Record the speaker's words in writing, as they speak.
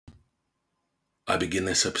I begin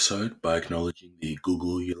this episode by acknowledging the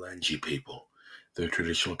Gugu Yulanji people, the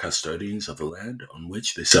traditional custodians of the land on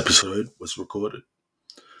which this episode was recorded.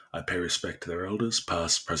 I pay respect to their elders,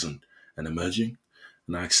 past, present, and emerging,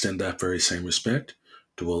 and I extend that very same respect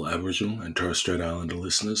to all Aboriginal and Torres Strait Islander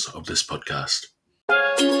listeners of this podcast.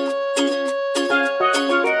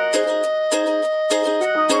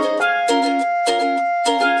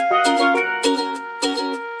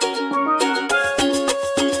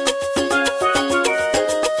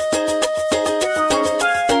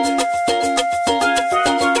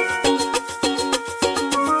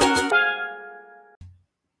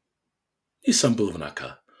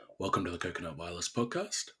 Isambulanaka. Welcome to the Coconut Wireless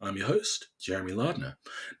Podcast. I'm your host, Jeremy Lardner.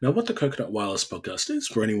 Now, what the Coconut Wireless Podcast is,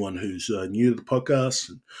 for anyone who's new to the podcast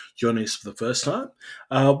and joining us for the first time,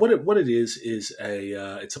 what it is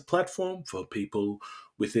it's a platform for people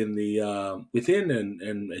within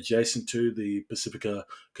and adjacent to the Pacifica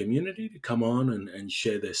community to come on and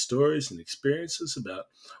share their stories and experiences about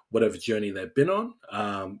whatever journey they've been on.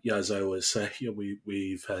 As I always say,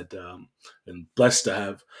 we've had been blessed to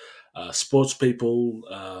have sports people,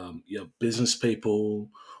 business people,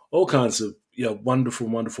 all kinds of wonderful,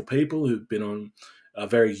 wonderful people who've been on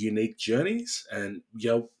very unique journeys, and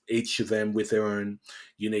each of them with their own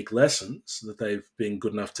unique lessons that they've been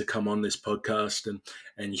good enough to come on this podcast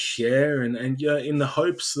and share, and in the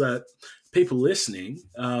hopes that people listening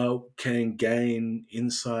can gain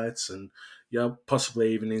insights and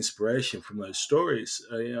possibly even inspiration from those stories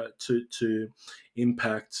to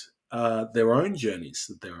impact their own journeys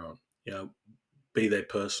that they're on, be they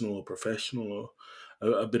personal or professional or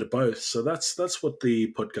a bit of both. So that's what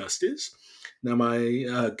the podcast is. Now,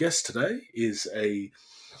 my guest today is a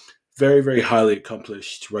very, very highly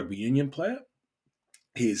accomplished rugby union player.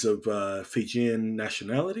 He's of Fijian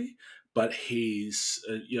nationality, but he's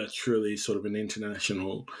truly sort of an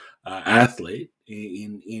international athlete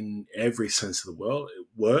in every sense of the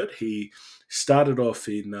word. He started off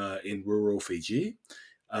in rural Fiji,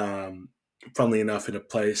 funnily enough, in a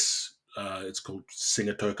place it's called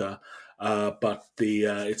Singatoka, but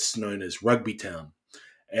it's known as Rugby Town.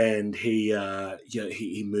 And he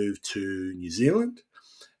moved to New Zealand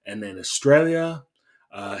and then Australia.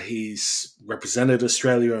 He's represented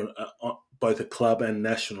Australia on both a club and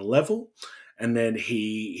national level, and then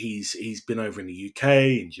he's been over in the UK,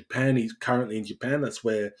 in Japan. He's currently in Japan. That's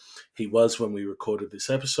where he was when we recorded this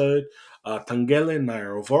episode. Taqele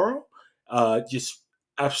Naiyaravoro, just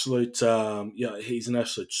absolute. He's an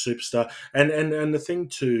absolute superstar. And the thing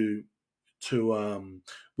to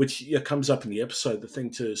which comes up in the episode, the thing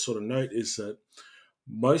to sort of note is that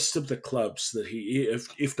most of the clubs that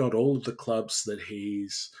if not all of the clubs that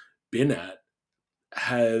he's been at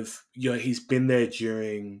he's been there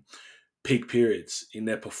during peak periods in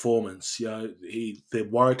their performance. The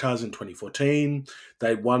Waratahs in 2014,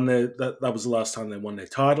 they won that was the last time they won their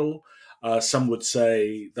title. Some would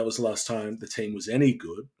say that was the last time the team was any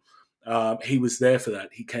good. He was there for that.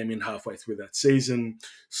 He came in halfway through that season,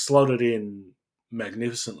 slotted in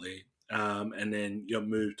magnificently, and then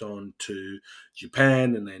moved on to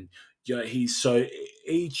Japan, and then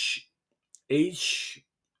each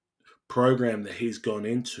program that he's gone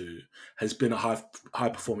into has been a high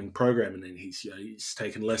performing program, and then he's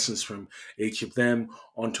taken lessons from each of them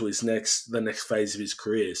onto the next phase of his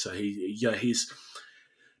career. So he's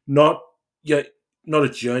not not a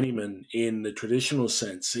journeyman in the traditional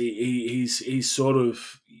sense. He's sort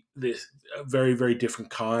of this a very, very different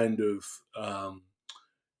kind of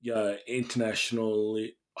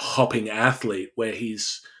internationally hopping athlete, where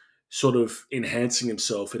he's sort of enhancing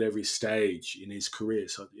himself at every stage in his career.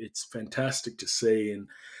 So it's fantastic to see,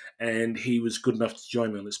 and he was good enough to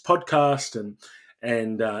join me on this podcast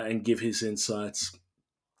and give his insights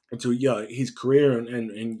into his career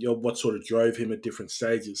and what sort of drove him at different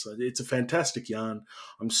stages. So it's a fantastic yarn.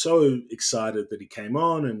 I'm so excited that he came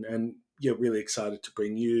on, and really excited to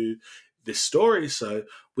bring you this story. So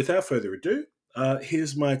without further ado,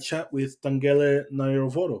 here's my chat with Taqele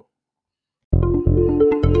Naiyaravoro.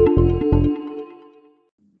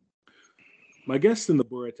 My guest in the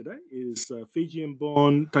Bore today is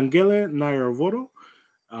Fijian-born Taqele Naiyaravoro,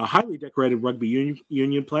 a highly decorated rugby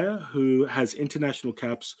union player who has international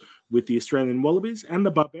caps with the Australian Wallabies and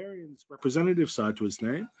the Barbarians representative side to his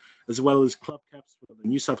name, as well as club caps for the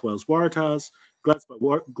New South Wales Waratahs,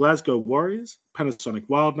 Glasgow Warriors, Panasonic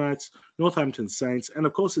Wild Knights, Northampton Saints, and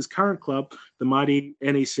of course his current club, the mighty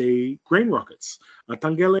NEC Green Rockets.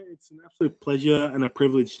 Taqele, it's an absolute pleasure and a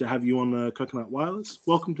privilege to have you on Coconut Wireless.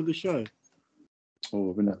 Welcome to the show.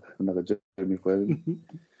 Oh, another Jeremy question.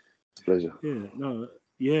 It's a pleasure. Yeah, no.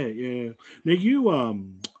 Yeah. Now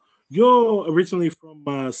You're originally from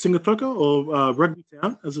Singatoka, or Rugby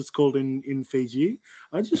Town, as it's called in Fiji.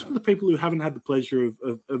 Just for the people who haven't had the pleasure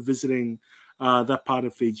of visiting that part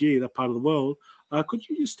of Fiji, that part of the world, could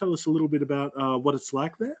you just tell us a little bit about what it's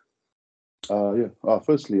like there? Yeah.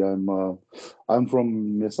 Firstly, I'm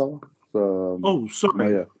from Mesawa. Oh,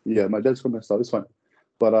 sorry. My dad's from Mesawa. It's fine.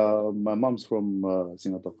 But my mom's from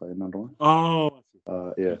Singapore in Naiyaravoro. Oh, I see.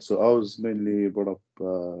 Yeah. Yeah. So I was mainly brought up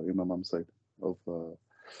in my mom's side of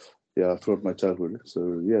yeah, throughout my childhood.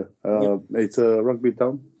 So yeah, Yep. it's a rugby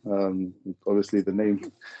town. Obviously, the name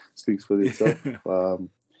speaks for itself.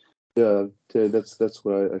 Yeah, that's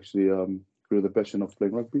where I actually grew the passion of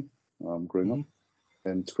playing rugby. Growing up, Mhm.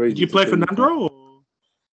 and it's Did crazy you to play say for you can't. Nandro?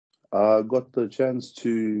 Or? Got the chance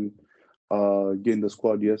to get in the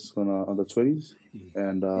squad, yes, on under 20s,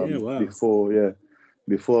 and Yeah, wow.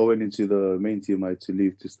 before I went into the main team, I had to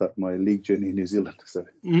leave to start my league journey in New Zealand. So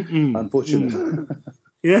Mm-mm. unfortunate, Mm.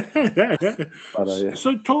 Yeah. but yeah.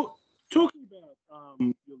 So talking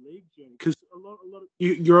about your league journey, because a lot of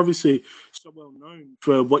you're obviously so well known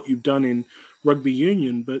for what you've done in rugby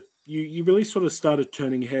union, but you really sort of started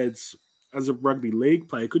turning heads as a rugby league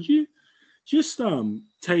player. Could you just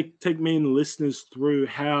take me and the listeners through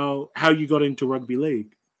how you got into rugby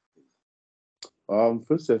league?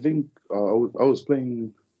 First, I think I was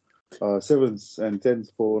playing sevens and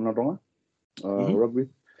tens for Naronga Hmm. rugby,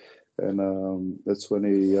 and that's when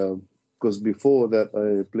I because before that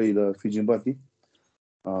I played Fijian Bati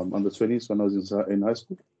under 20s when I was in high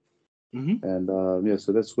school, Hmm. and yeah,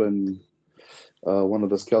 so that's when one of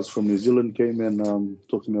the scouts from New Zealand came and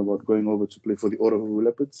talked to me about going over to play for the Otahuhu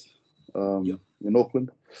Leopards Yep. in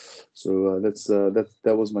Auckland. So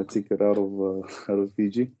that was my ticket out of out of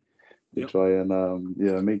Fiji to Yep. try and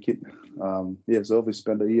yeah, make it. Yeah, so we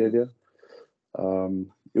spent a year there.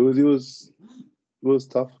 It was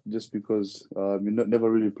tough just because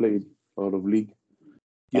never really played out of league.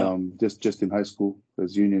 Yep. Just in high school,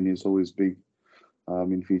 because union is always big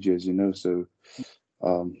in Fiji, as you know. So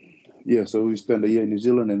um, yeah, so we spent a year in New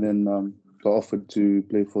Zealand, and then got offered to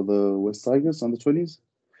play for the West Tigers under 20s.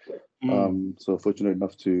 Mm. So fortunate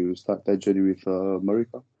enough to start that journey with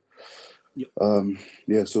Marika. Yep.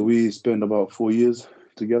 Yeah, so we spent about 4 years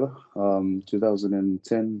together,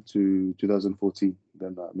 2010 to 2014.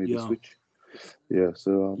 Then I made the Yeah. switch. Yeah,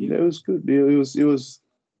 so Yeah. yeah, it was good. Yeah,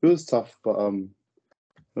 it was tough,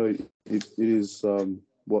 but it is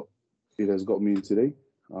what it has got me in today.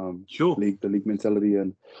 Sure. The league mentality,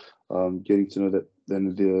 and getting to know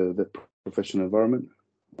that professional environment.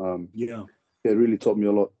 Yeah. Yeah, it really taught me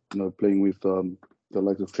a lot. Playing with the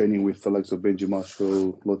likes of training with the likes of Benji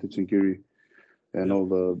Marshall, Lotte Chinkiri, and Yep. all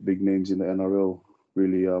the big names in the NRL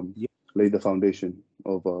really laid the foundation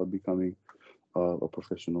of becoming a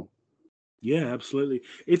professional. Yeah, absolutely.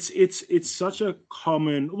 It's such a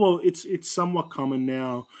common. Well, it's somewhat common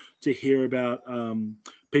now to hear about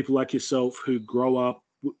people like yourself who grow up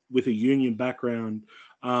with a union background,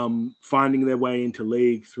 finding their way into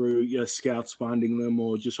league through scouts finding them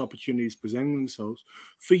or just opportunities presenting themselves.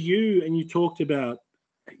 For you, and you talked about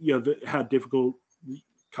how difficult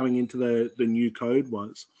coming into the new code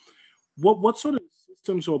was. What sort of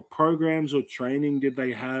systems or programs or training did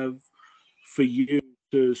they have for you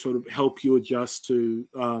to sort of help you adjust to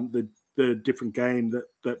the different game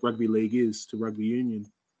that rugby league is to rugby union?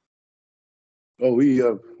 Oh,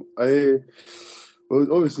 I well,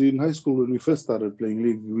 obviously in high school when we first started playing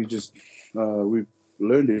league, we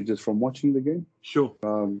learned it just from watching the game. Sure,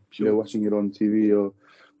 Yeah, sure. watching it on TV or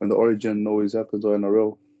when the Origin always happens or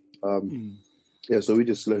NRL. Um, Mm, yeah, so we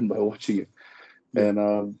just learned by watching it. yeah.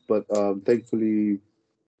 And but thankfully,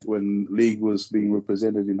 when league was being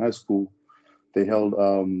represented in high school, they held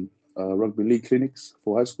rugby league clinics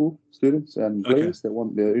for high school students and Okay. players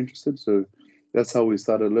they're interested. So that's how we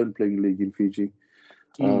started learn playing league in Fiji.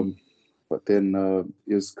 Mm, But then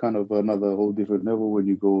it's kind of another whole different level when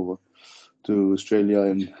you go over to Australia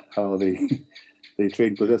and how they they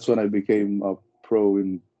train. Because that's when I became a pro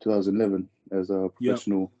in 2011 as a yeah.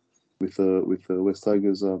 professional with the West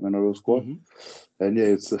Tigers NRL squad. Hmm. And yeah,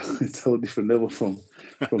 it's it's a whole different level from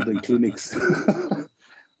the clinics.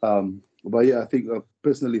 But yeah, I think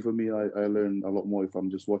personally for me, I learn a lot more if I'm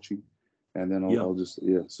just watching, and then Yeah. I'll just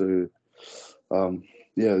yeah. So um,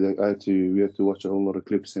 yeah, we had to watch a whole lot of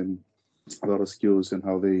clips and a lot of skills and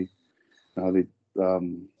how they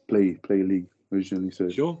play league originally. So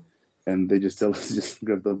Sure. and they just tell us just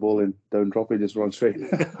grab the ball and don't drop it, just run straight.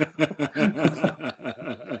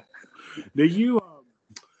 Now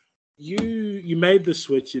you made the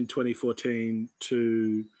switch in 2014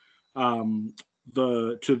 to um,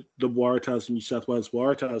 the Waratahs, New South Wales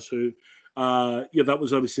Waratahs, who that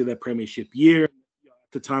was obviously their premiership year.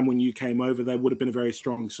 the time when you came over, they would have been a very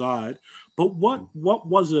strong side. But what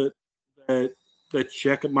was it that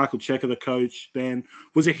Michael Cheika, the coach, then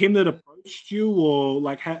was it him that approached you, or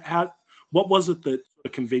like how what was it that sort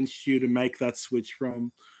of convinced you to make that switch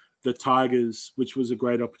from the Tigers, which was a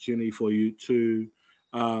great opportunity for you, to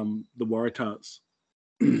the Waratahs?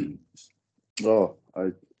 Oh,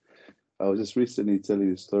 I was just recently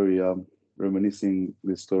telling the story, reminiscing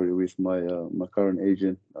this story with my current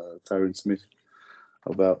agent, Tyron Smith,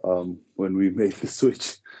 about when we made the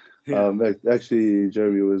switch. Yeah. Actually,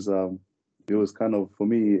 Jeremy, it was kind of, for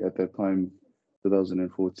me at that time,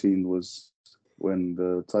 2014 was when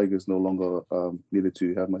the Tigers no longer needed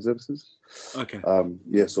to have my services. Okay.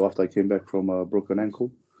 Yeah, so after I came back from a broken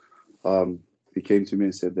ankle, he came to me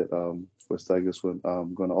and said that West Tigers weren't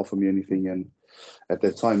going to offer me anything, and at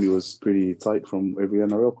that time, it was pretty tight from every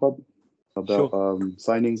NRL club about Sure.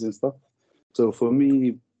 signings and stuff. So for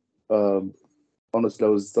me, um, honestly, I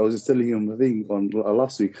was just telling him, I think on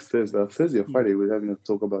last week, Thursday or Friday, we were having a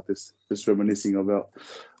talk about this, just reminiscing about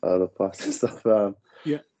the past and stuff.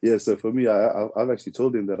 Yeah. Yeah. So for me, I've actually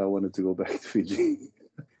told him that I wanted to go back to Fiji.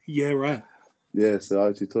 Yeah. Right. Yeah. So I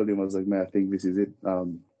actually told him, I was like, man, I think this is it.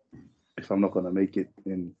 If I'm not gonna make it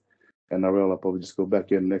in NRL, I'll probably just go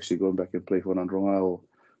back and actually go back and play for Nandronga or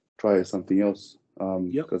try something else.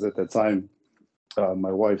 Yep. Because at that time,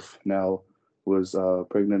 my wife now was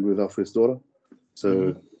pregnant with our first daughter.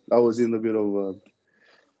 So I was in a bit of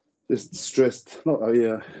just stressed, not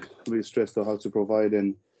yeah, a bit stressed on how to provide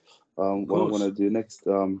and Of what I want course. to do next.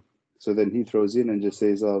 So then he throws in and just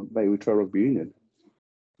says, "Mate, we try rugby union."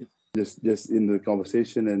 Just in the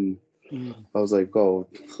conversation, and I was like, "Oh,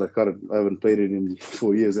 like I haven't played it in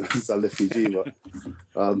 4 years since I left Fiji." But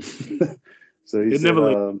so he It said,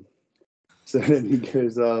 never leaves. so then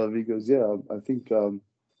he goes, "Yeah, I think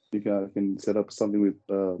I can set up something with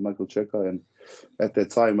Michael Cheika." And at that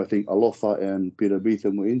time, I think Alofa and Peter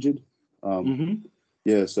Beetham were injured.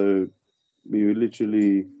 Yeah, so we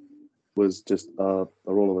literally was just a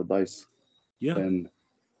roll of the dice, Yeah. and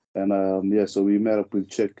yeah, so we met up with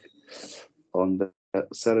Czech on that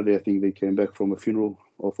Saturday. I think they came back from a funeral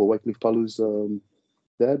for Wycliffe Palu's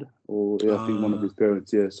dad, or yeah, I think one of his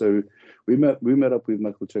parents. Yeah, so we met up with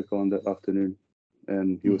Michael Cheika on that afternoon,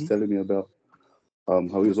 and he was telling me about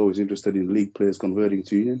how he was always interested in league players converting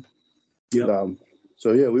to union. Yep.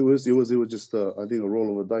 So yeah, it was just I think a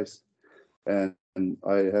roll of the dice, and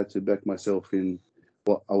I had to back myself in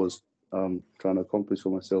what I was trying to accomplish for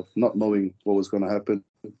myself, not knowing what was going to happen.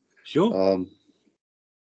 Sure.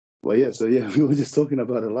 Well, yeah, so yeah, we were just talking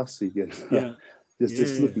about it last weekend. Yeah.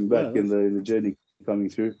 just looking back Well, in the journey coming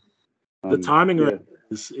through. the timing Yeah,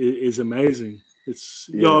 is amazing. It's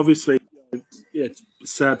yeah, obviously it's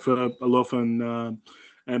sad for Alofa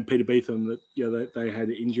and Peter Beetham that they had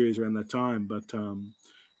injuries around that time, but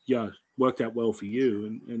yeah, worked out well for you,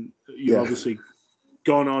 and you've yeah. obviously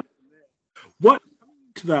gone on. What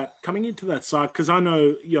coming into that side? Because I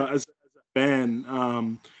know, as a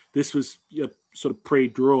fan, this was sort of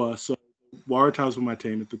pre-drawer, so Waratahs were my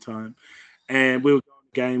team at the time, and we were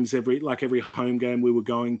going to games every home game we were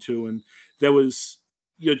going to, and there was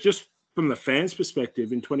just from the fans'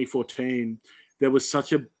 perspective in 2014, there was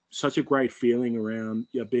such a great feeling around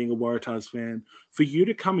being a Waratahs fan. For you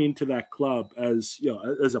to come into that club as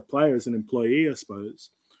as a player, as an employee, I suppose,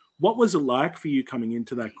 what was it like for you coming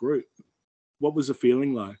into that group? What was the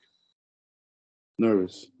feeling like?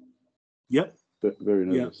 Nervous, Yep. very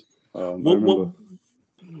Yeah. nervous. I What remember.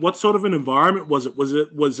 what sort of an environment was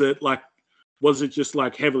it? Was it just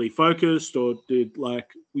like heavily focused, or did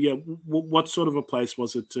what sort of a place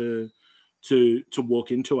was it to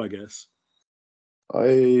walk into? I guess.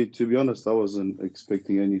 To be honest, I wasn't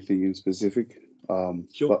expecting anything in specific.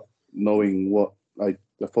 Sure. But knowing what I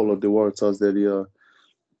followed the Waratahs that year,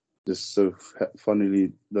 just so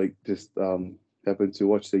funnily, like just happened to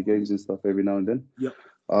watch their games and stuff every now and then. Yep.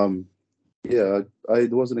 Um, yeah, I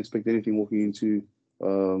wasn't expecting anything walking into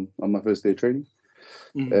on my first day of training,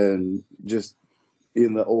 and just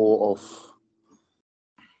in the awe of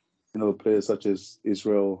players such as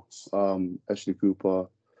Israel, Ashley Cooper,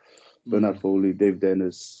 Bernard Foley, Dave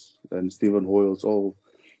Dennis, and Stephen Hoyles, all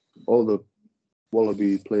the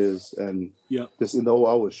Wallaby players, and just in the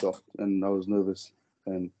I was shocked and I was nervous,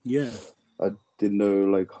 and I didn't know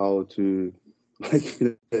like how to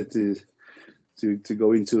to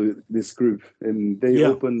go into this group, and they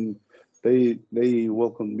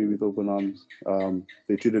welcomed me with open arms.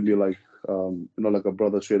 They treated me like like a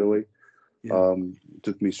brother straight away.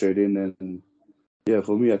 Took me straight in, and yeah,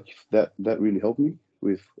 for me that really helped me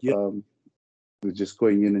with just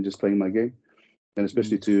going in and just playing my game, and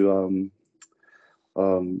especially to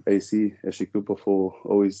AC Ashley Cooper for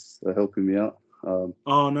always helping me out.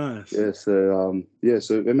 Oh, nice. So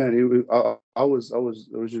man, I was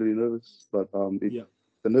originally nervous, but Yeah.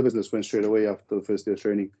 the nervousness went straight away after the first day of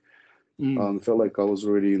training. Mm. It felt like I was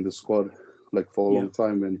already in the squad like for a Yeah. long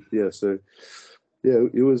time, and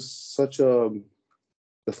it was such a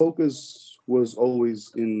the focus was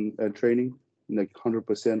always in training, like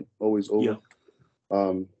 100% always Yeah.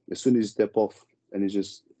 over. As soon as you step off, and it's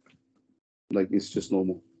just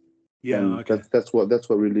normal. Yeah. And Okay. that's what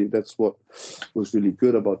was really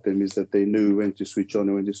good about them is that they knew when to switch on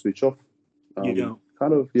and when to switch off. You go.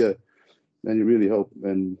 Kind of, yeah, and it really helped.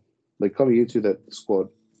 And like coming into that squad,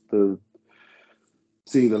 the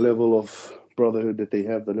seeing the level of brotherhood that they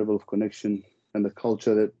have, the level of connection, and the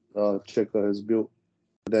culture that Checker has built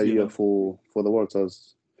that You year go. for the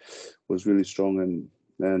Waratahs was really strong.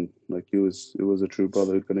 And like it was a true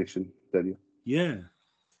brotherhood connection that year. Yeah.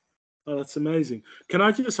 Oh, that's amazing. Can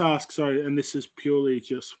I just ask? Sorry, and this is purely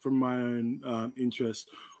just from my own interest.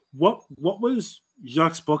 What was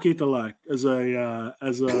Jacques Poqueta like as a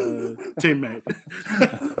teammate?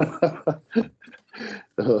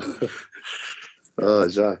 Oh,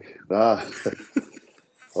 Jacques.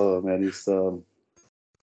 Oh man, he's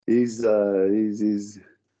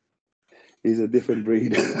a different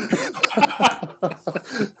breed.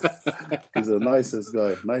 He's the nicest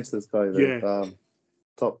guy there. Yeah.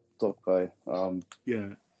 Top guy. Yeah.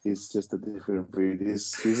 He's just a different breed.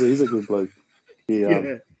 He's a good bloke. He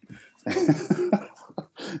Yeah.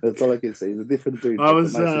 That's all I can say. He's a different breed, I but the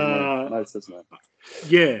was nicest man. Nicest man.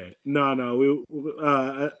 yeah, no.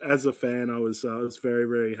 As a fan, I was very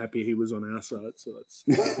very happy he was on our side. So that's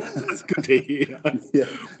good to hear. Yeah.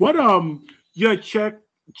 What yeah, Czech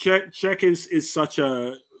is such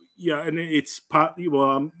a yeah, and it's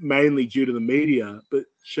mainly due to the media, but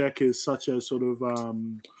Czech is such a sort of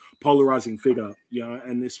polarizing figure,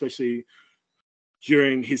 and especially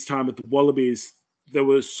during his time at the Wallabies, there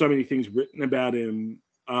were so many things written about him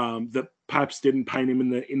that perhaps didn't paint him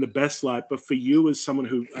in the best light. But for you, as someone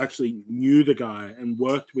who actually knew the guy and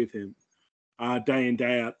worked with him day in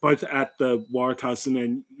day out, both at the Waratahs and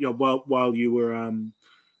then while you were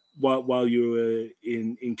while you were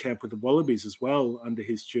in camp with the Wallabies as well under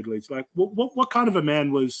his tutelage, like what kind of a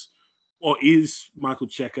man was or is Michael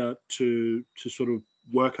Checker to sort of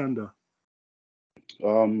work under?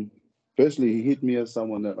 Um. Firstly, he hit me as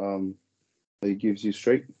someone that he gives you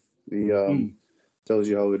straight. He Mm, tells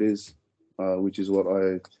you how it is, which is what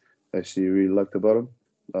I actually really liked about him.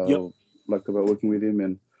 yep. Liked about working with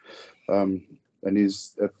him, um, and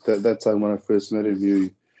he's at that time when I first met him,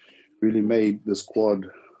 he really made the squad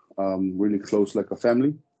really close, like a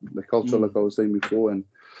family. The culture, like Mm, I was saying before, and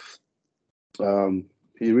um,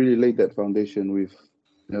 he really laid that foundation with,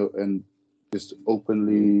 and just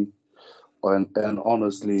openly and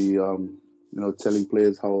honestly, telling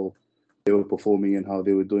players how they were performing and how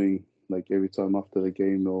they were doing, like every time after the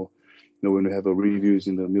game, or when we have a reviews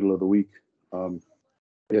in the middle of the week. Um,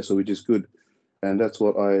 so which is good, and that's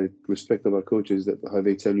what I respect about coaches, that how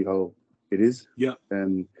they tell you how it is, yep.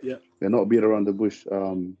 and Yep. they're not beat around the bush.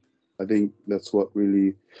 I think that's what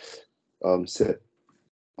really set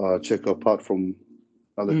Check apart from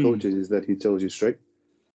other Mm, coaches, is that he tells you straight,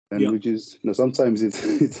 and yep. which is, sometimes it's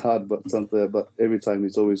it's hard, but every time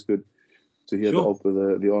it's always good to hear Sure.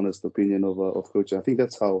 the honest opinion of coach. I think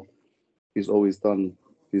that's how he's always done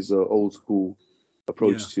his old school Yeah.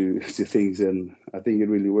 approach to things, and I think it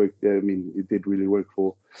really worked. Yeah, I mean, it did really work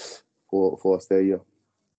for us there. Yeah,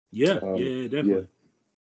 Yeah. Yeah. um, Yeah. yeah. Definitely.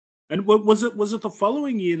 And was it the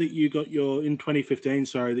following year that you got your in 2015?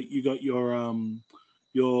 Sorry, that you got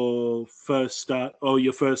your first start or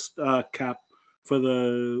your first cap for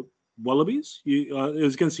the Wallabies. It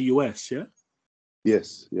was against the US. Yeah.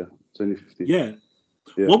 Yes, yeah. 2015. Yeah.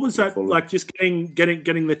 Yeah, What was the that follow. like? Just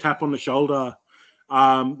getting the tap on the shoulder,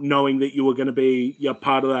 knowing that you were going to be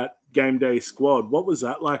part of that game day squad. What was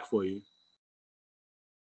that like for you?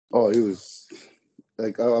 Oh, it was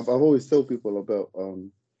like I've always told people about.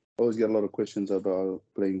 I always get a lot of questions about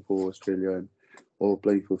playing for Australia or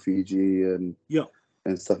playing for Fiji Yeah.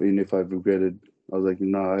 and stuff. Even if I've regretted, I was like,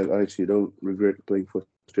 no, I actually don't regret playing for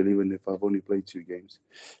Australia, even if I've only played 2 games.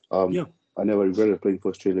 Um, Yeah. I never regretted playing for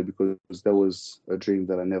Australia because that was a dream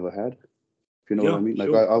that I never had. If you know what I Yeah. mean? Like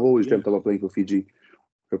Sure. I've always Yeah. dreamt about playing for Fiji,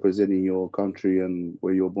 representing your country and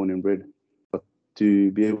where you're born and bred. But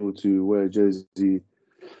to be able to wear a jersey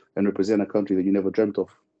and represent a country that you never dreamt of,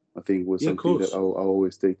 I think was Yeah. Of something that course. I'll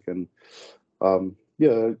always take. And for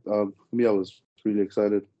me, I was really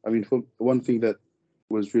excited. I mean, for one thing that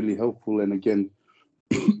was really helpful, and again,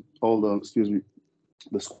 all the excuse me,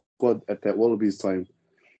 the squad at that Wallabies time,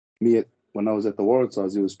 me when I was at the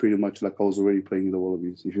Waratahs, it was pretty much like I was already playing the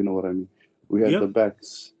Wallabies, if you know what I mean. We had Yeah, the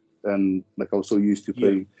backs, and like I was so used to yeah,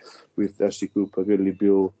 playing with Ashley Cooper, Billy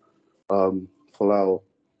Bill, Falau,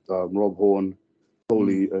 Rob Horn, mm,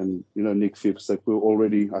 Foley, and Nick Phipps. Like we were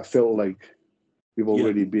already, I felt like we've yeah,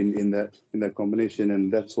 already been in that combination,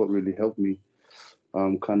 and that's what really helped me.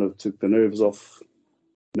 Kind of took the nerves off,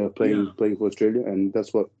 yeah, playing for Australia, and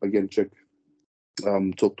that's what again Czech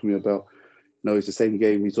talked to me about. No, it's the same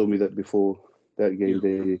game. He told me that before that game yeah.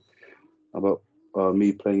 day about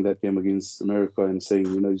me playing that game against America and saying,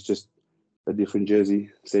 it's just a different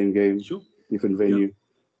jersey, same game, Sure. different Yeah. venue,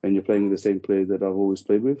 and you're playing with the same players that I've always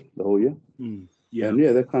played with the whole year. Yeah. And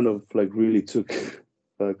yeah, that kind of like really took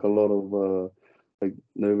like a lot of like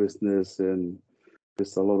nervousness and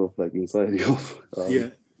just a lot of like anxiety off Yeah.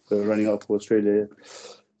 running up for Australia.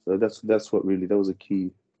 So that's what really that was a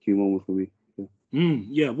key moment for me. Yeah.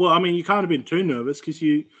 Yeah. Well, I mean, you can't have been too nervous because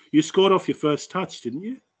you scored off your first touch, didn't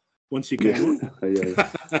you? Once you came on.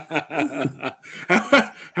 Yeah,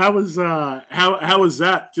 How was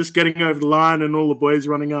that? Just getting over the line and all the boys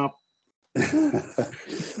running up. I've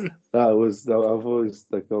always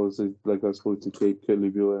like I was supposed to take Kelly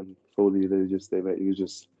and Foley. They mate,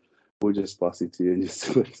 we'll just pass it to you and just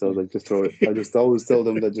so I was like just throw it. I just always tell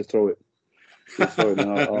them that just throw it, and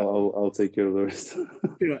I'll take care of the rest.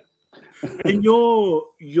 Yeah. And your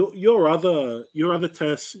other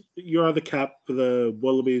test, your other cap for the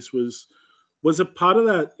Wallabies was a part of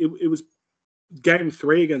that. It was game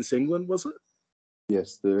 3 against England, was it?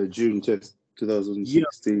 Yes, the June test, Yeah.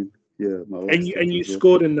 2016. Yeah, my And last you test as well.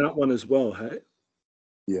 scored in that one as well, hey?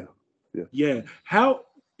 Yeah, yeah. Yeah. How?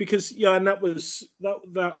 Because and that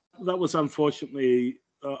was unfortunately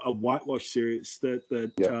a whitewash series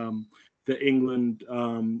Yeah. that England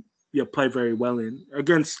played very well in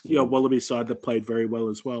against Mhm. Wallaby side that played very well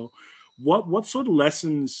as well. What sort of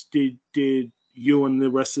lessons did you and the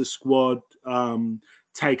rest of the squad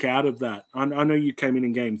take out of that? I know you came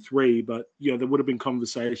in game 3, but there would have been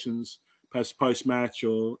conversations post match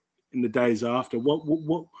or in the days after.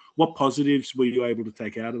 What positives were you able to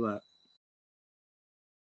take out of that?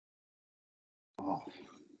 Oh,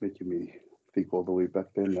 making me think all the way back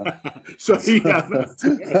then now. So yeah, that's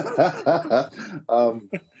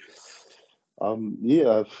um,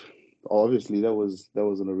 yeah. Obviously, that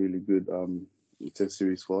wasn't a really good test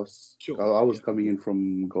series for us. sure. I was Yeah, coming in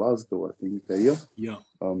from Glasgow, I think, that year. yeah,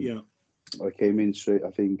 Um, yeah, I came in straight. I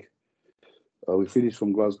think we finished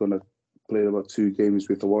from Glasgow and I played about 2 games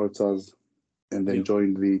with the Waratahs and then yeah.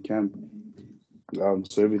 joined the camp.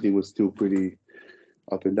 So everything was still pretty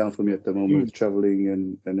up and down for me at the moment Mm, with traveling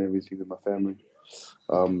and everything with my family.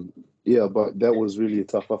 Yeah, but that was really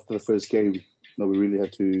tough. After the first game, we really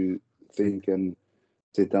had to think and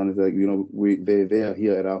sit down and like, they are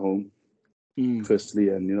here at our home, mm, firstly,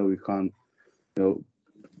 and we can't,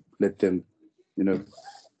 let them, you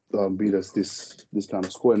know, beat us this kind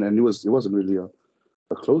of score. And it wasn't really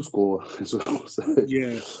a close score as well. So,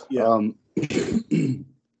 yeah, yeah, um,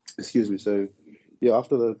 excuse me. So yeah,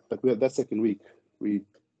 after we had that second week, we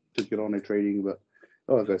took it on a training, but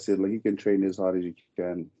like I said, like you can train as hard as you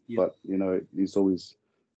can, yeah. but it's always,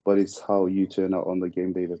 but it's how you turn out on the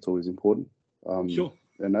game day that's always important. Sure.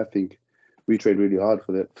 And I think we trained really hard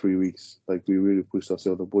for that 3 weeks. Like we really pushed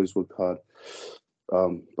ourselves. The boys worked hard,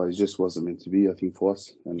 but it just wasn't meant to be. I think for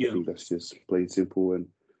us, and I Yeah. think that's just plain simple. And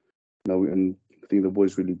and I think the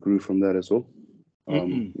boys really grew from that as well.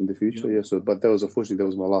 Mm-mm. In the Yeah. future, yeah. So, but that was unfortunately that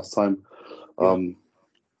was my last time. Yeah.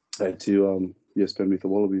 I had to spend with the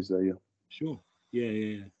Wallabies there. Yeah. Sure. Yeah.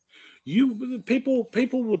 Yeah. Yeah.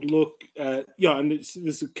 People would look at and this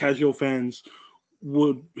is casual fans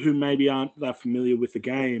who maybe aren't that familiar with the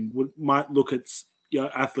game might look at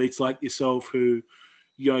athletes like yourself who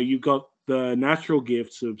you've got the natural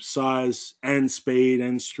gifts of size and speed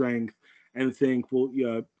and strength and think, well,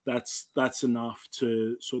 that's enough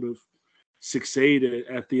to sort of succeed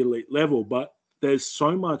at the elite level. But there's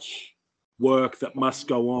so much work that must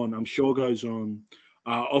go on, I'm sure goes on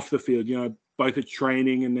off the field, both at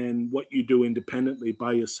training and then what you do independently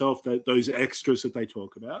by yourself, those extras that they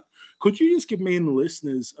talk about. Could you just give me and the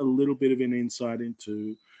listeners a little bit of an insight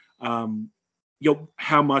into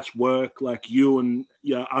how much work like you and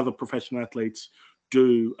other professional athletes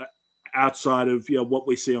do outside of what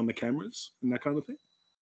we see on the cameras and that kind of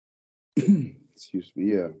thing? Excuse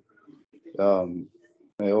me. Yeah. Um,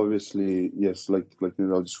 obviously, yes.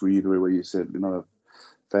 I'll just reiterate what you said.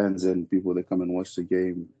 Fans and people that come and watch the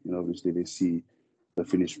game. Obviously they see the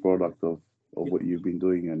finished product of Yeah. what you've been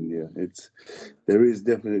doing, and yeah, there is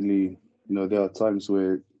definitely there are times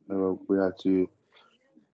where we had to.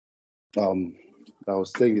 I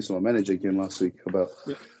was saying this to my manager again last week about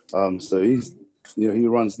Yeah. So he's, he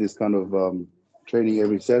runs this kind of training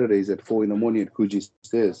every Saturdays at 4 in the morning at Coogee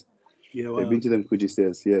Stairs. Yeah, Have been wow. to them Coogee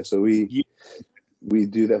Stairs? Yeah. So Yeah, we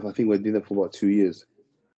do that. I think we did that for about 2 years,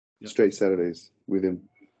 yeah, straight Saturdays with him,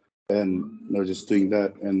 and just doing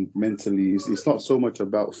that. And mentally, it's not so much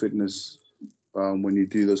about fitness when you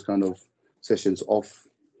do those kind of sessions off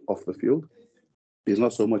the field. It's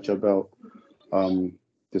not so much about um,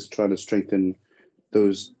 just trying to strengthen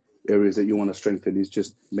those areas that you want to strengthen. It's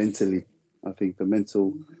just mentally. I think the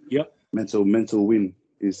yeah, mental win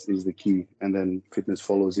is the key, and then fitness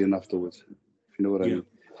follows in afterwards. If you know what I yeah, mean.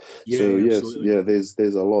 yeah, So yeah, yes, absolutely. yeah.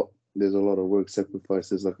 There's a lot of work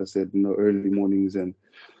sacrifices. Like I said, early mornings, and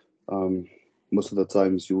um, most of the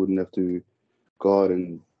times you wouldn't have to go out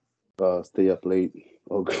and stay up late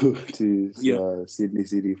or go to Yeah, Sydney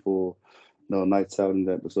City for nights out and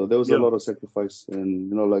that. So there was a yeah, lot of sacrifice,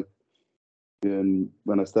 and like, and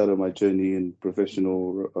when I started my journey in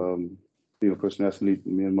professional, being a professional athlete,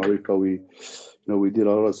 me and Marika, we did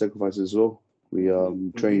a lot of sacrifices as well. We hmm,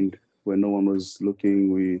 trained when no one was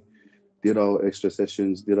looking. We did our extra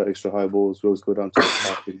sessions, did our extra high balls. We always go down to the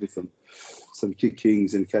park and did some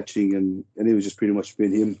kickings and catching, and it was just pretty much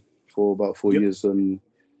been him for about four yep, years and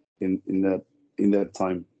in that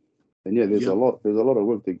time. And yeah, yep, there's a lot of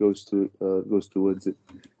work that goes towards it.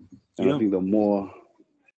 And I yeah, think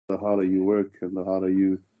the harder you work and the harder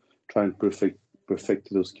you try and perfect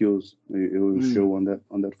those skills, it will mm, show on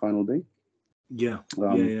that final day. yeah,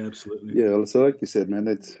 yeah, Um, yeah, absolutely. yeah, so like you said, man,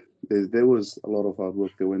 there was a lot of hard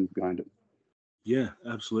work that went behind it. Yeah,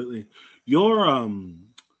 absolutely. You're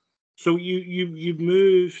so you've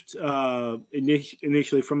moved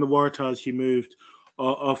initially from the Waratahs. You moved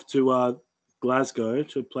off to Glasgow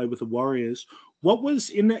to play with the Warriors. What was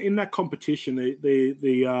in that competition?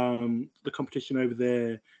 The competition over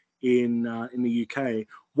there in the UK.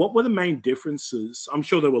 What were the main differences? I'm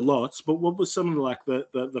sure there were lots, but what was some of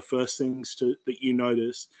the first things that you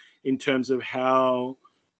noticed in terms of how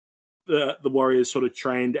the Warriors sort of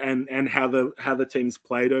trained and how the teams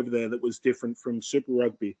played over there that was different from Super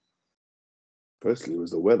Rugby? Firstly, it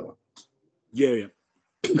was the weather. Yeah, yeah.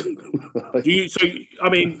 Do Like, you? So I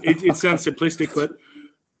mean, it sounds simplistic, but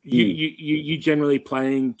mm, you generally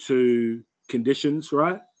playing to conditions,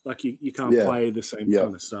 right? Like you can't yeah, play the same yeah,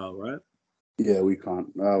 kind of style, right? yeah. We can't.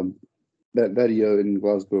 That year in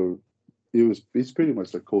Glasgow, it's pretty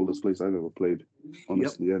much the coldest place I've ever played, Yep.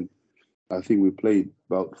 honestly. And I think we played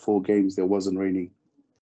about 4 games that wasn't raining.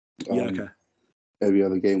 Yeah. Um, Okay. every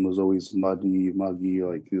other game was always muggy.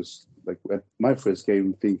 Like just like at my first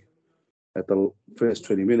game, I think at the first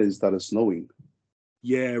 20 minutes it started snowing.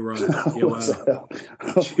 Yeah. Right. I Yeah. was Wow. out,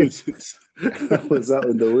 Jesus. I was out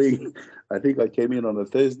in the wing. I think I came in on a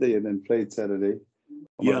Thursday and then played Saturday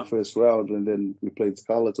on my Yeah. first round, and then we played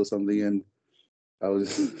Scarlets or something, and I was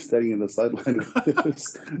standing in the sideline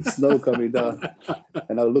with snow coming down,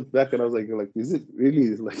 and I looked back and I was like, is it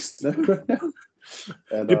really like snow right now?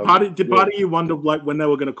 And Did yeah. part of you wonder like when they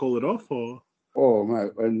were going to call it off, or? Oh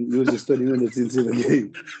man, and it was just 20 minutes into the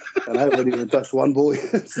game, and I haven't even touched one ball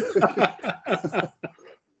yet.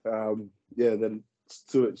 Yeah, then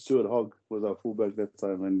Stuart Hogg was our fullback that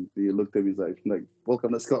time, and he looked at me like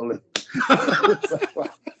welcome to Scotland. I was like, wow.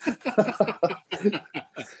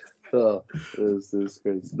 Oh, it was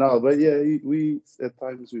crazy. No, but yeah, we at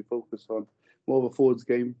times we focus on more of a forwards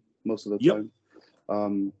game most of the Yep.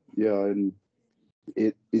 time. Yeah, and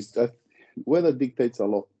it's that weather dictates a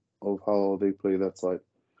lot of how they play that side.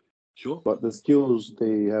 Sure. But the skills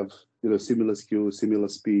they have, similar skills, similar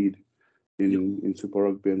speed Yep. in Super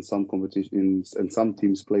Rugby, and some competitions and some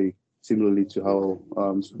teams play similarly to how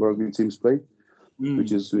Super Rugby teams play,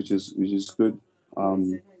 which Mm. is good.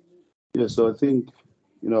 Um, yeah, so I think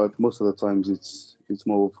most of the times it's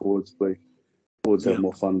more forwards play. Forwards have Yeah.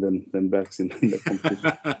 more fun than backs in the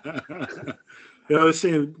competition. Yeah, I was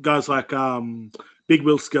seeing guys like Big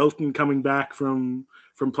Will Skelton coming back from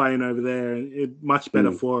playing over there. Much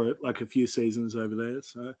better Mm, for it, like a few seasons over there.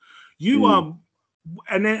 So you mm.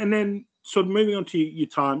 and then sort of moving on to your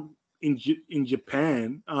time in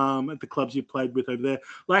Japan at the clubs you played with over there.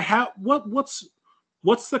 Like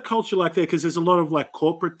what's the culture like there? Because there's a lot of like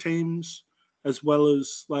corporate teams as well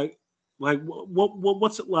as like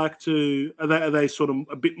what's it like to are they sort of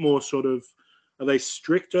a bit more sort of are they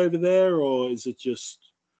strict over there, or is it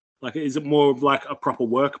just like is it more of like a proper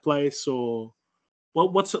workplace, or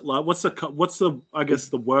what's it like? What's the I It, guess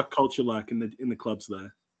the work culture like in the clubs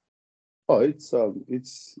there?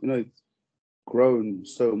 it's grown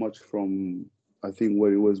so much from I think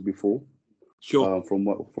where it was before. Sure. From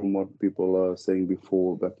what people are saying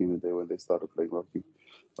before back in the day when they started playing rugby.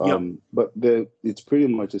 Yep. But it's pretty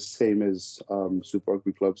much the same as Super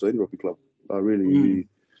Rugby clubs or any rugby club. Really, Mm.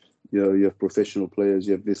 you have professional players.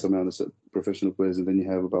 You have this amount of professional players, and then you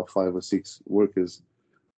have about 5 or 6 workers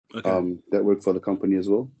Okay. that work for the company as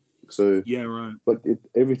well. So, Yeah. Right. but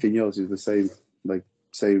everything else is the same, like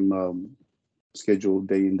same schedule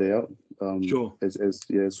day in day out. Sure. As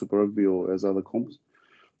yeah, Super Rugby or as other comps.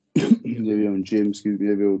 Yeah. You have your own gym, excuse me,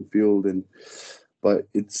 you have your own field, and but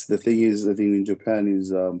it's the thing is, I think in Japan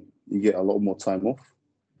is you get a lot more time off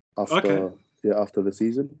Okay. after after the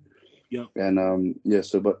season, Yeah. and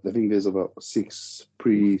so but I think there's about 6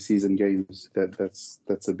 pre-season games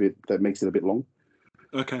that's a bit that makes it a bit long,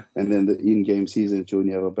 Okay. and then the in-game season you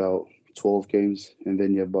only have about 12 games, and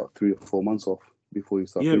then you have about 3 or 4 months off before you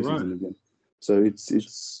start Yeah. Right. pre-season again. So it's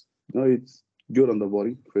it's good on the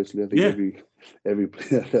body. Firstly, I think Yeah. every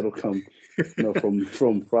player that'll come,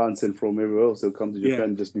 from France and from everywhere else, they'll come to Yeah.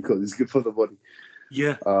 Japan just because it's good for the body.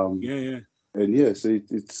 Yeah. Um, Yeah. Yeah. and yeah, so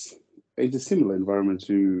it's a similar environment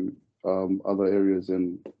to other areas,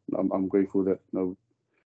 and I'm grateful that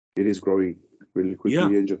it is growing really quickly Yeah.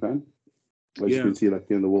 here in Japan. As you Yeah. can see, like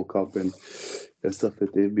in the World Cup and stuff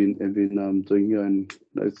that they've been doing here, and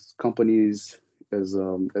it's companies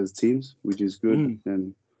as teams, which is good, Mm.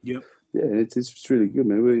 and Yep. yeah, it's really good,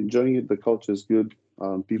 man. We're enjoying it. The culture is good.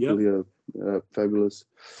 People Yep. here are fabulous.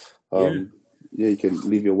 Yeah. Um, yeah, you can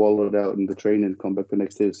leave your wallet out in the train and come back the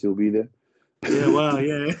next day, it'll still be there. Yeah. Wow.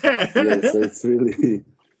 Yeah. Yeah, so it's really,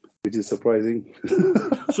 which is surprising.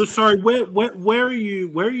 So sorry, where are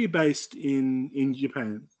you based in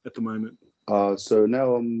Japan at the moment? So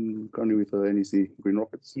now I'm currently with NEC Green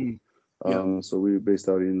Rockets. Mm. Yeah. So we're based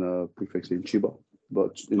out in prefecture in Chiba,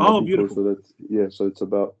 but in Oh, Nabiko. beautiful. So that so it's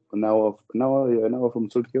about an hour from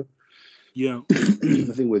Tokyo. Yeah. I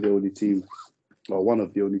think we're the only team, or one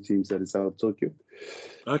of the only teams that is out of Tokyo.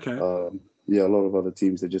 Okay. Yeah, a lot of other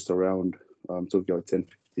teams are just around Tokyo, like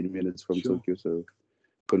 10-15 minutes from Sure. Tokyo, so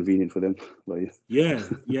convenient for them. But Yeah.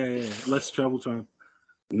 Yeah. Yeah. Less travel time.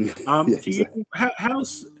 yeah, Do you exactly.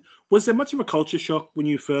 how's was there much of a culture shock when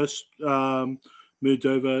you first moved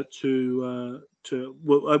over to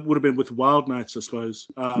well, it would have been with Wild Knights, I suppose.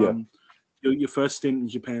 Yeah. Your first stint in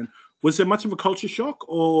Japan. Was there much of a culture shock,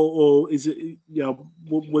 or is it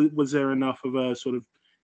was there enough of a sort of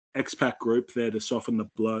expat group there to soften the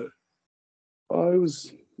blow? I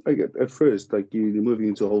was like at first, like you're moving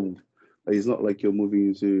into a whole. Like, it's not like you're moving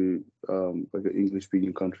into like an English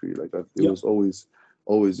speaking country. Like it Yep. was always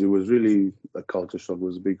it was really a culture shock. It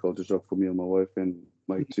was a big culture shock for me and my wife and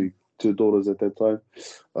my two daughters at that time.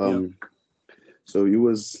 Yep. Um, so it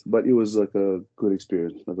was like a good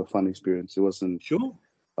experience, like a fun experience. It wasn't Sure.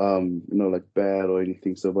 like bad or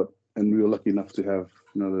anything. So, and we were lucky enough to have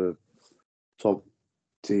the top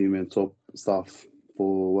team and top staff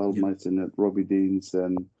for Wild Yep. Knights, and at Robbie Deans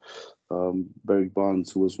and Barry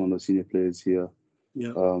Barnes, who was one of the senior players here.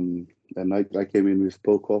 Yep. And I came in with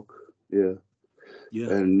Pocock, yeah. Yeah.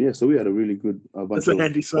 And yeah, so we had a really good That's bunch a of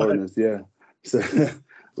handy side. foreigners, yeah. So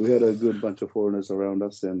we had a good bunch of foreigners around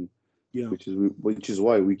us, and Yeah. which is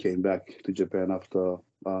why we came back to Japan after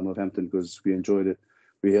Northampton, because we enjoyed it.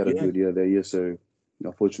 We had a Yeah. good year there, yeah. So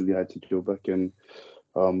unfortunately, I had to go back and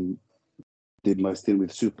um, did my stint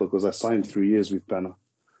with Super, because I signed 3 years with Banner.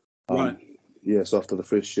 Right. Yeah, so after the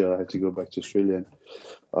first year, I had to go back to Australia.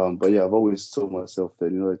 But yeah, I've always told myself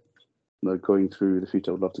that going through the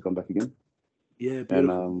future, I would love to come back again. Yeah.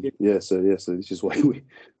 And Beautiful. Yeah. so this is why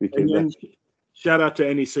we came back. And shout out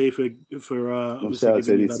to NEC for obviously Shout out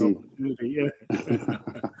to giving you that NEC. opportunity. Yeah.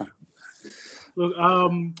 Look,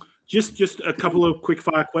 just a couple of quick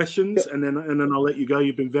fire questions, Yep. and then I'll let you go.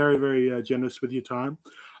 You've been very very generous with your time.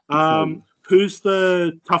 No, Who's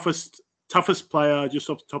the toughest player, just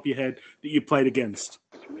off the top of your head, that you played against?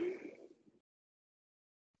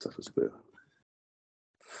 toughest player.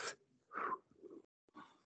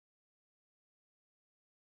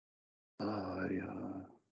 Yeah.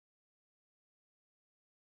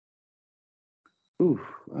 Oof.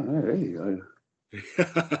 Hey,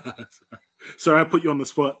 Sorry, I put you on the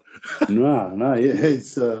spot. nah. Yeah,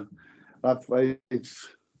 it's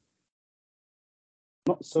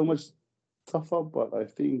not so much tougher, but I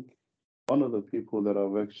think one of the people that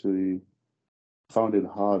I've actually found it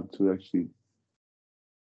hard to actually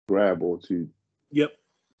grab or to Yep.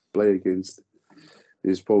 play against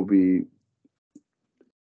is probably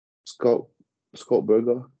Scott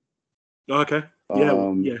Berger. Okay. Yeah.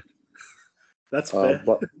 Um, Yeah. That's fair.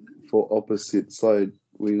 but for opposite side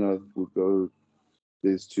winger would go,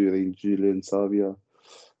 there's two, I think, Julian Savia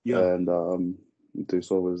Yeah. and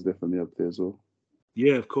Tuisova is definitely up there as well.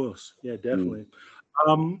 Yeah. Of course. Yeah. Mm. Definitely.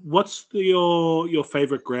 What's your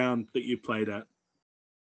favorite ground that you played at?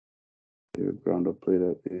 The ground I played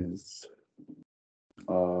at is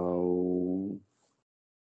uh,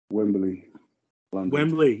 Wembley, London.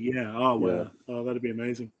 Wembley, yeah. Oh Yeah. wow. Oh, that'd be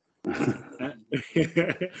amazing. Uh,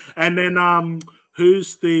 and then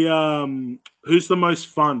who's the most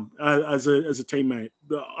fun as a teammate,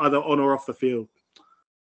 either on or off the field?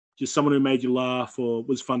 Just someone who made you laugh or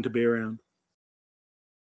was fun to be around.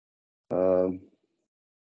 um,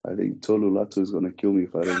 I think Tolu Lato is gonna kill me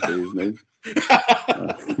if I don't say his name.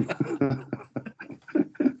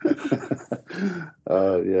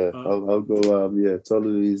 Yeah, uh, I'll go. Yeah,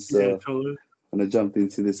 Tolu is yeah, Tolu. when I jumped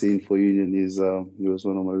into the scene for Union. He was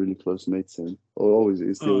one of my really close mates, and always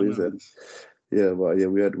he still Oh, is. And nice. yeah, but yeah,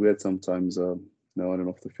 we had some times on and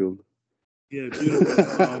off the field. Yeah, beautiful.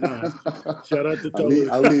 Oh, nice. Shout out to Tolu.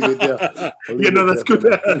 I'll leave it there. I'll Yeah, leave no, it that's there for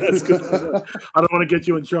good. now. That's good. I don't want to get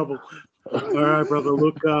you in trouble. All right, brother.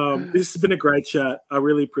 Look, this has been a great chat. I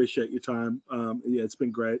really appreciate your time. Yeah, it's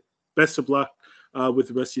been great. Best of luck with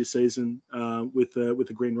the rest of your season with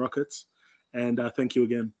the Green Rockets, and thank you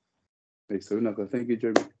again. Thanks, so Naka. Thank you,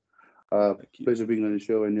 Jeremy. Thank you. Pleasure being on the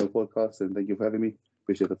show and your podcast, and thank you for having me.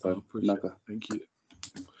 Appreciate the I time. appreciate it. Naka. Thank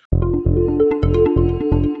you.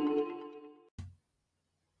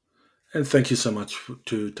 And thank you so much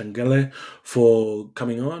to Taqele for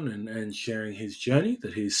coming on and sharing his journey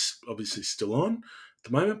that he's obviously still on at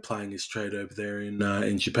the moment, playing his trade over there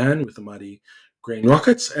in Japan with the mighty Green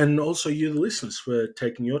Rockets, and also you, the listeners, for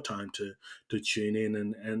taking your time to tune in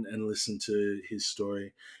and listen to his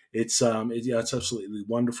story. Yeah, it's absolutely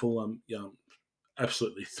wonderful. Yeah,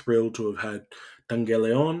 absolutely thrilled to have had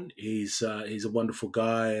Taqele on. He's a wonderful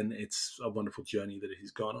guy, and it's a wonderful journey that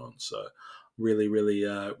he's gone on. So, really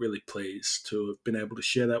pleased to have been able to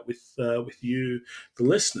share that with you, the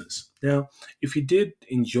listeners. Now, if you did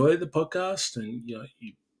enjoy the podcast, and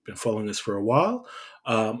you've been following us for a while,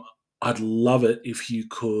 I'd love it if you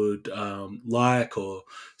could like or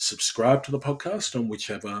subscribe to the podcast on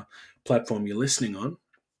whichever platform you're listening on.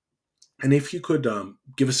 And if you could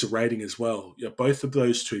give us a rating as well, yeah, both of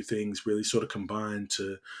those two things really sort of combine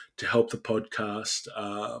to help the podcast.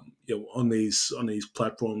 On these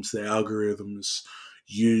platforms, the algorithms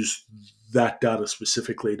use that data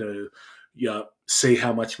specifically to see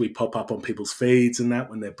how much we pop up on people's feeds and that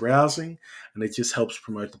when they're browsing, and it just helps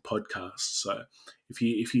promote the podcast. So if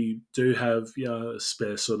you do have a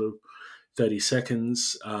spare sort of 30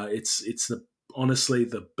 seconds, it's the honestly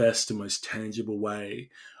the best and most tangible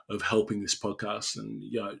way of helping this podcast. And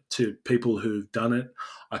to people who've done it,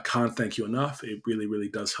 I can't thank you enough. It really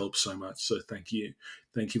does help so much. So thank you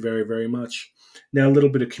very much. Now, a little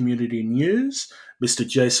bit of community news. Mr.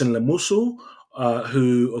 Jason Lemusu,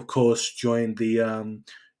 who of course joined the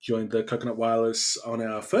Coconut Wireless on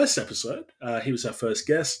our first episode. He was our first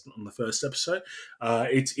guest on the first episode.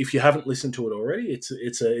 It's if you haven't listened to it already, it's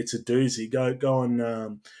a doozy. Go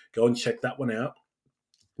and check that one out.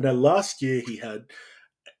 Now, last year he had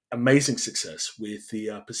amazing success with the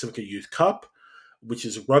Pacifica Youth Cup, which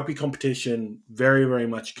is a rugby competition, very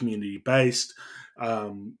much community based.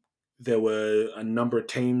 There were a number of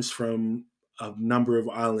teams from a number of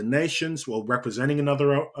island nations, well, representing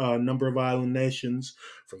another number of island nations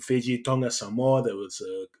from Fiji, Tonga, Samoa. There was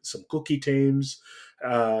some cookie teams,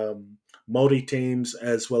 Māori teams,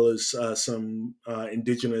 as well as some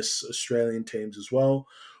Indigenous Australian teams as well.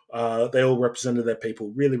 They all represented their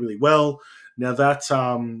people really well. Now that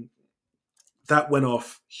went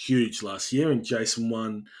off huge last year, and Jason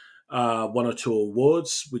won one or two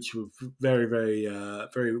awards, which were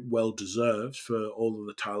very well deserved for all of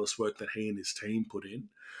the tireless work that he and his team put in.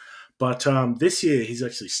 But this year, he's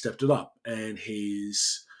actually stepped it up, and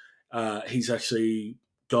he's actually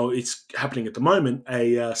go. It's happening at the moment,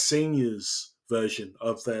 a seniors version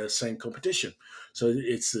of the same competition. So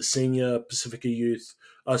it's the senior Pacifica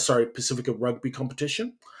Pacifica Rugby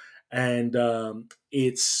competition, and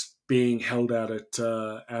it's being held out at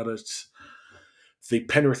the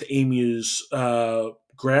Penrith Emus home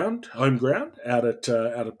ground out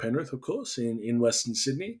at Penrith, of course, in Western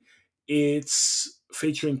Sydney. It's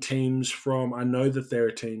featuring teams from. I know that there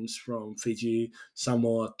are teams from Fiji,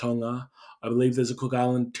 Samoa, Tonga. I believe there's a Cook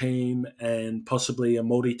Island team and possibly a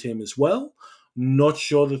Māori team as well. Not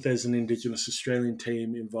sure that there's an Indigenous Australian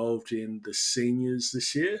team involved in the seniors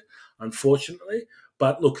this year, unfortunately.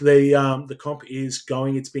 But look, the comp is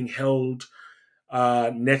going. It's being held I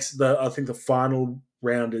think the final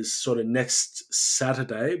round is sort of next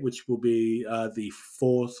Saturday, which will be the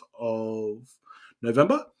 4th of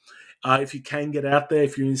November. If you can get out there,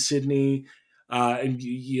 if you're in Sydney and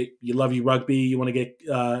you love your rugby, you want to get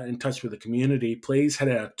in touch with the community, please head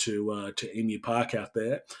out to Emu Park out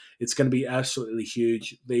there. It's going to be absolutely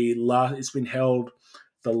huge. It's been held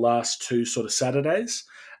the last two sort of Saturdays,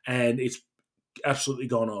 and it's absolutely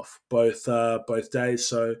gone off both days.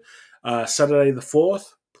 So Saturday the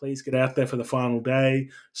 4th, please get out there for the final day.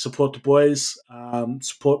 Support the boys.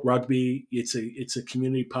 Support rugby. It's a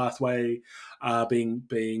community pathway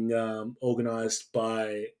being organised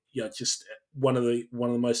by just one of the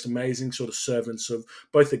most amazing sort of servants of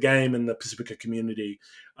both the game and the Pacifica community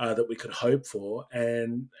that we could hope for.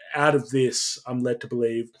 And out of this, I'm led to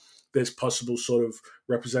believe there's possible sort of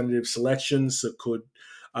representative selections that could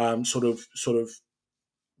sort of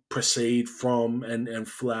proceed from and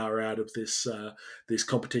flower out of this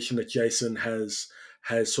competition that Jason has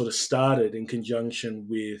sort of started in conjunction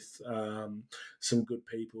with some good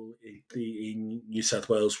people in New South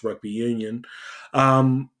Wales Rugby Union.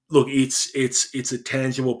 Look, it's a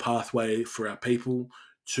tangible pathway for our people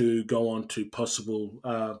to go on to possible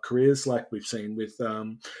careers, like we've seen with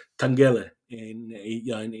Taqele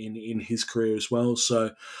in his career as well.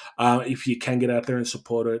 So, if you can get out there and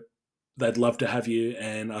support it, they'd love to have you,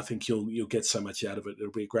 and I think you'll get so much out of it.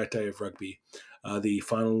 It'll be a great day of rugby, the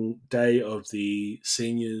final day of the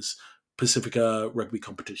seniors Pacifica rugby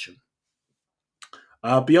competition.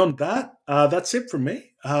 Beyond that, that's it from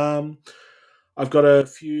me. I've got a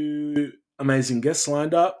few amazing guests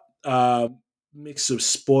lined up, mix of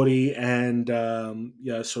sporty and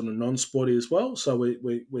sort of non-sporty as well. So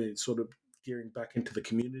we're sort of gearing back into the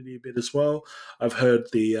community a bit as well. I've heard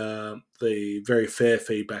the very fair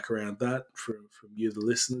feedback around that from you, the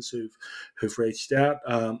listeners who've reached out.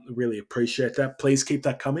 Really appreciate that. Please keep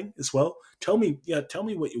that coming as well. Tell me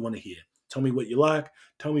what you want to hear. Tell me what you like.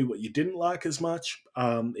 Tell me what you didn't like as much.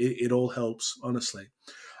 It all helps, honestly.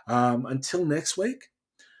 Until next week,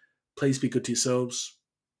 please be good to yourselves.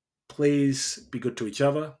 Please be good to each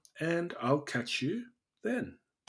other, and I'll catch you then.